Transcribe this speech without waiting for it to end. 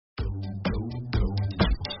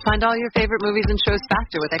Find all your favorite movies and shows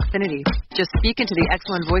faster with Xfinity. Just speak into the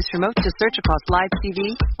X1 voice remote to search across live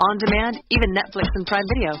TV, on demand, even Netflix and Prime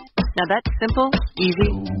Video. Now that's simple, easy,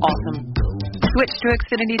 awesome. Switch to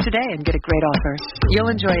Xfinity today and get a great offer. You'll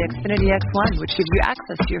enjoy Xfinity X1, which gives you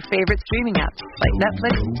access to your favorite streaming apps like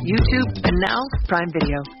Netflix, YouTube, and now Prime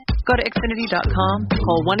Video. Go to Xfinity.com,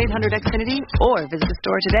 call 1-800-XFINITY, or visit the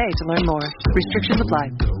store today to learn more. Restrictions apply.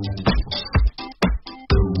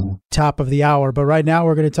 Top of the hour, but right now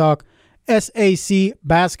we're going to talk SAC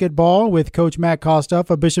basketball with Coach Matt Kostoff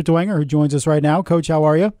of Bishop Dwenger, who joins us right now. Coach, how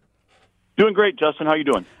are you? Doing great, Justin. How you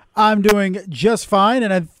doing? I'm doing just fine,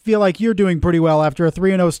 and I feel like you're doing pretty well after a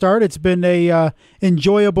 3-0 start. It's been a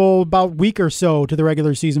enjoyable about week or so to the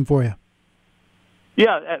regular season for you.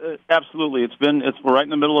 Yeah, absolutely. We're right in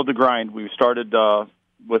the middle of the grind. We started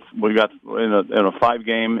we got in a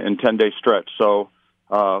 5-game and 10-day stretch. So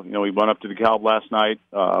we went up to DeKalb last night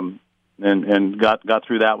and got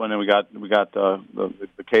through that one, and we got the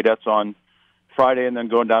cadets on Friday, and then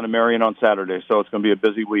going down to Marion on Saturday. So it's going to be a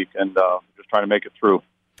busy week, and just trying to make it through.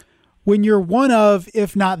 When you're one of,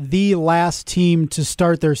 if not the last team to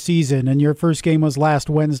start their season, and your first game was last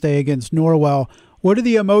Wednesday against Norwell, what are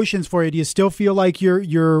the emotions for you? Do you still feel like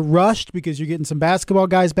you're rushed because you're getting some basketball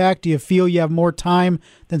guys back? Do you feel you have more time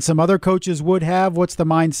than some other coaches would have? What's the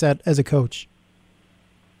mindset as a coach?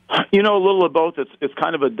 A little of both. It's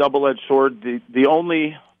kind of a double-edged sword. The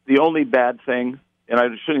only bad thing, and I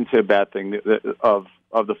shouldn't say a bad thing, of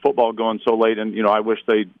the football going so late, and I wish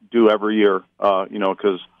they do every year,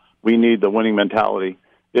 because we need the winning mentality,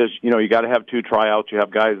 is you got to have 2 tryouts. You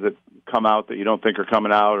have guys that come out that you don't think are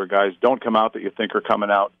coming out, or guys don't come out that you think are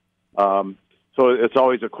coming out. So it's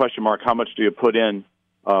always a question mark. How much do you put in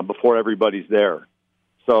before everybody's there?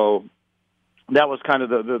 So that was kind of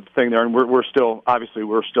the thing there, and we're still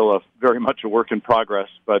very much a work in progress.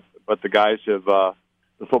 But the guys the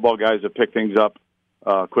football guys have picked things up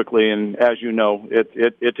quickly, and as you know,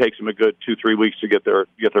 it takes them a good 2-3 weeks to get their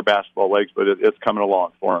basketball legs, but it's coming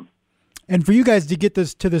along for them. And for you guys to get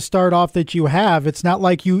this to the start off that you have, it's not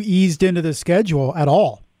like you eased into the schedule at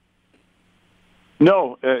all.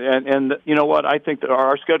 No, and you know what? I think that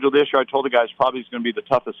our schedule this year, I told the guys, probably is going to be the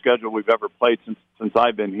toughest schedule we've ever played since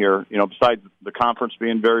I've been here. Besides the conference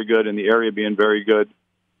being very good and the area being very good,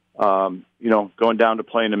 going down to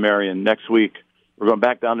playing in Marion next week. We're going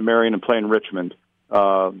back down to Marion and playing Richmond.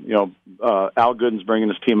 Al Gooden's bringing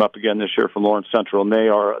his team up again this year from Lawrence Central, and they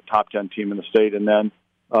are a top 10 team in the state. And then,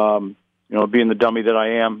 being the dummy that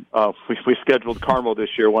I am, we scheduled Carmel this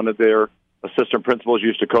year. One of their assistant principals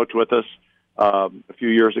used to coach with us a few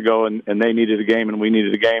years ago, and they needed a game, and we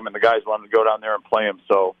needed a game, and the guys wanted to go down there and play them.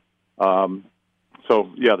 So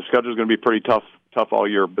the schedule is going to be pretty tough all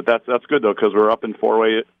year. But that's good though, because we're up in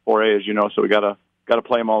 4A, as you know, so we got to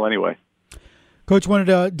play them all anyway. Coach, wanted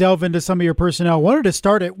to delve into some of your personnel. Wanted to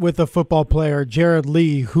start it with a football player, Jared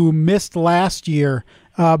Lee, who missed last year,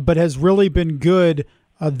 but has really been good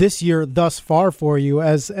this year thus far for you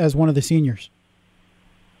as one of the seniors.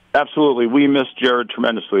 Absolutely. We missed Jared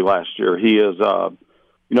tremendously last year. He is,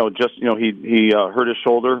 he hurt his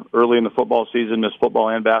shoulder early in the football season, missed football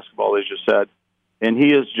and basketball, as you said. And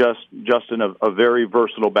he is just a very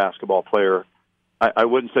versatile basketball player. I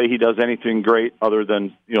wouldn't say he does anything great other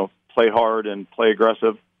than, play hard and play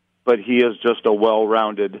aggressive, but he is just a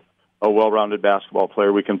well-rounded basketball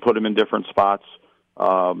player. We can put him in different spots.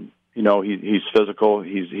 He's physical.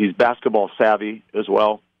 He's basketball savvy as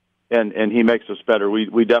well. And he makes us better.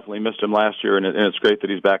 We definitely missed him last year, and it's great that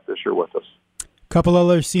he's back this year with us. Couple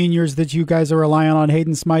other seniors that you guys are relying on,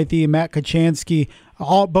 Hayden Smythe, Matt Kachansky,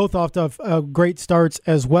 both off to great starts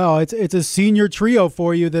as well. It's a senior trio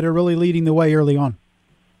for you that are really leading the way early on.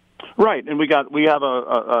 Right, and we have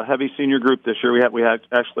a heavy senior group this year. We actually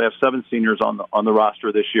have 7 seniors on the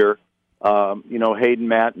roster this year. Hayden,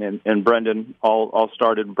 Matt, and Brendan all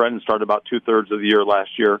started. Brendan started about 2/3 of the year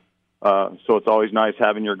last year. So it's always nice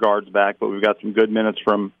having your guards back, but we've got some good minutes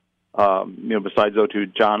from, besides those 2,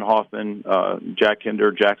 John Hoffman, Jack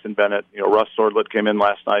Hinder, Jackson Bennett. Russ Swordlet came in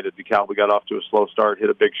last night at DeKalb. We got off to a slow start, hit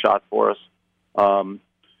a big shot for us.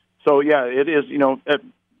 It is,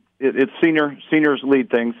 it's seniors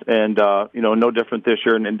lead things, and, no different this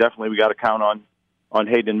year. And definitely we got to count on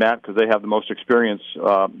Hayden and Matt because they have the most experience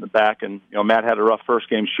back. And, Matt had a rough first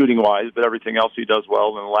game shooting-wise, but everything else he does well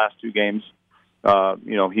in the last 2 games.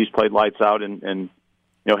 He's played lights out, and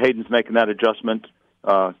Hayden's making that adjustment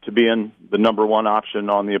to being the number 1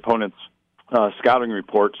 option on the opponent's scouting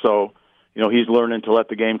report. So, he's learning to let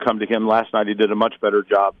the game come to him. Last night he did a much better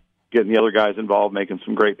job getting the other guys involved, making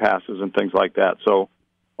some great passes and things like that. So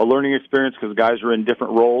a learning experience because guys are in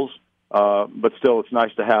different roles, but still it's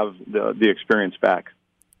nice to have the experience back.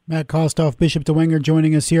 Matt Kostoff, Bishop Dwenger,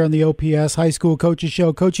 joining us here on the OPS High School Coaches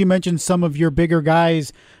Show. Coach, you mentioned some of your bigger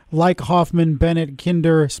guys like Hoffman, Bennett,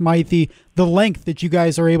 Kinder, Smythe. The length that you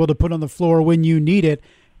guys are able to put on the floor when you need it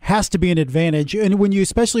has to be an advantage. And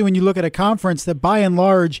especially when you look at a conference that by and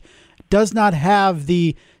large does not have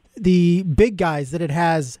the big guys that it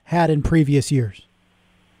has had in previous years.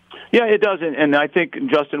 Yeah, it does. And I think,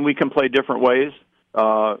 Justin, we can play different ways.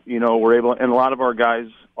 We're able, and a lot of our guys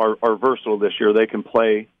are versatile this year. They can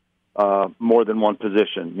play more than one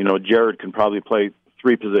position. Jared can probably play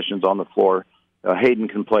 3 positions on the floor. Hayden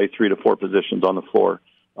can play 3 to 4 positions on the floor.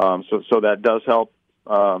 So that does help.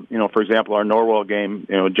 For example, our Norwell game,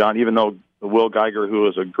 John, even though Will Geiger, who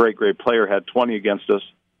is a great player, had 20 against us,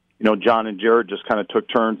 John and Jared just kind of took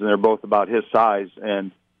turns, and they're both about his size.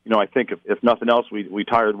 And, I think if nothing else, we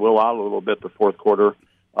tired Will out a little bit the fourth quarter.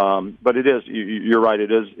 But it is, you're right,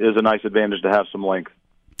 it is a nice advantage to have some length.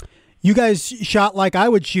 You guys shot like I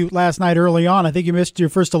would shoot last night early on. I think you missed your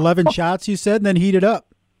first 11 shots, you said, and then heated up.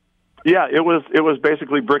 Yeah, it was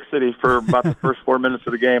basically Brick City for about the first 4 minutes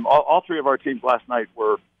of the game. All 3 of our teams last night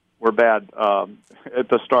were bad at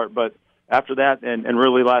the start, but after that, and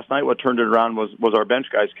really last night, what turned it around was our bench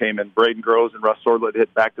guys came in. Braden Groves and Russ Swordlet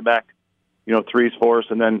hit back-to-back, threes for us,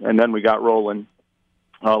 and then we got rolling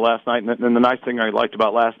last night. And the nice thing I liked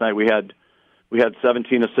about last night, we had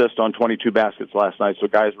 17 assists on 22 baskets last night, so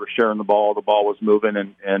guys were sharing the ball was moving,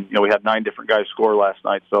 and we had 9 different guys score last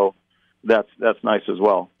night, so that's nice as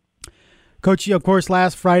well. Coach, of course,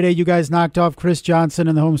 last Friday you guys knocked off Chris Johnson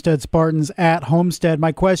and the Homestead Spartans at Homestead.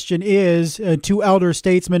 My question is, 2 elder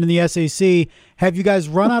statesmen in the SAC, have you guys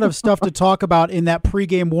run out of stuff to talk about in that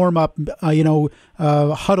pregame warm-up,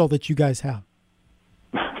 huddle that you guys have?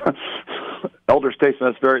 Elder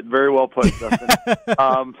statesman, that's very, very well put, Justin.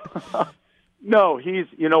 No, he's.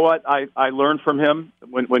 You know what? I learned from him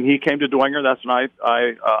when he came to Dwenger. That's when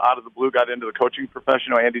I out of the blue got into the coaching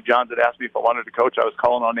profession. Andy Johns had asked me if I wanted to coach. I was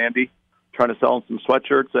calling on Andy, trying to sell him some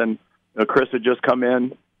sweatshirts, and Chris had just come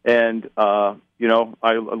in, and I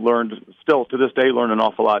learned, still to this day, learn an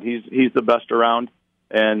awful lot. He's the best around,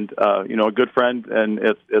 and a good friend, and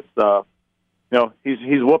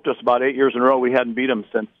he's whooped us about 8 years in a row. We hadn't beat him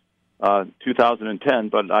since 2010,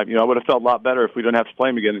 but I would have felt a lot better if we didn't have to play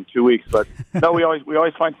him again in 2 weeks. But no, we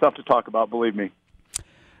always find stuff to talk about. Believe me.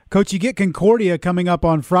 Coach, you get Concordia coming up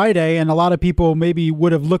on Friday, and a lot of people maybe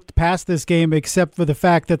would have looked past this game except for the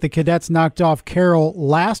fact that the Cadets knocked off Carroll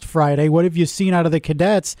last Friday. What have you seen out of the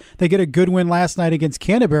Cadets? They get a good win last night against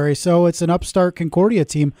Canterbury, so it's an upstart Concordia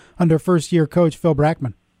team under first-year coach Phil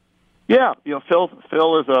Brackman. Yeah, Phil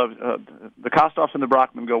is the Kostoffs and the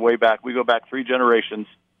Brockman go way back. We go back 3 generations.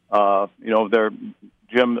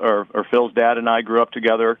 Jim or Phil's dad and I grew up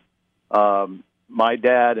together. My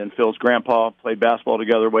dad and Phil's grandpa played basketball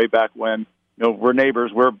together way back when. We're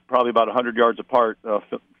neighbors. We're probably about 100 yards apart.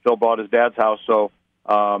 Phil bought his dad's house, so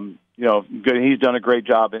good. He's done a great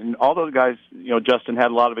job. And all those guys, Justin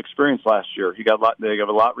had a lot of experience last year. They got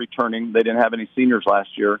a lot returning. They didn't have any seniors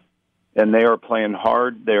last year, and they are playing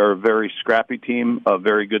hard. They are a very scrappy team, a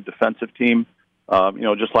very good defensive team.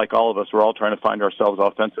 Just like all of us, we're all trying to find ourselves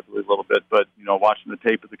offensively a little bit. But watching the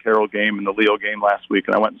tape of the Carroll game and the Leo game last week,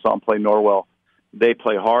 and I went and saw them play Norwell. They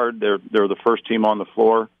play hard. They're the first team on the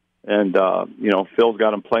floor, and Phil's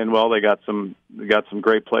got them playing well. They got some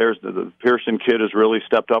great players. The Pearson kid has really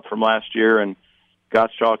stepped up from last year, and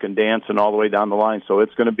Gottschalk and Dance and all the way down the line. So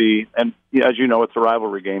it's going to be, and as you know, it's a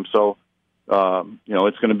rivalry game. So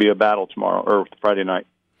it's going to be a battle tomorrow or Friday night.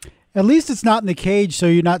 At least it's not in the cage, so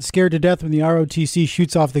you're not scared to death when the ROTC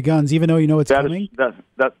shoots off the guns, even though you know it's coming. That's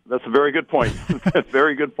a very good point. That's a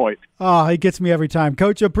very good point. Oh, it gets me every time.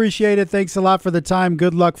 Coach, appreciate it. Thanks a lot for the time.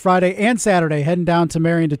 Good luck Friday and Saturday, heading down to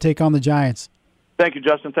Marion to take on the Giants. Thank you,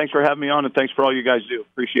 Justin. Thanks for having me on, and thanks for all you guys do.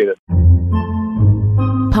 Appreciate it.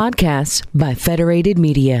 Podcasts by Federated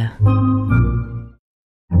Media.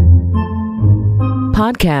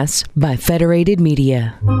 Podcasts by Federated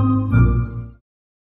Media.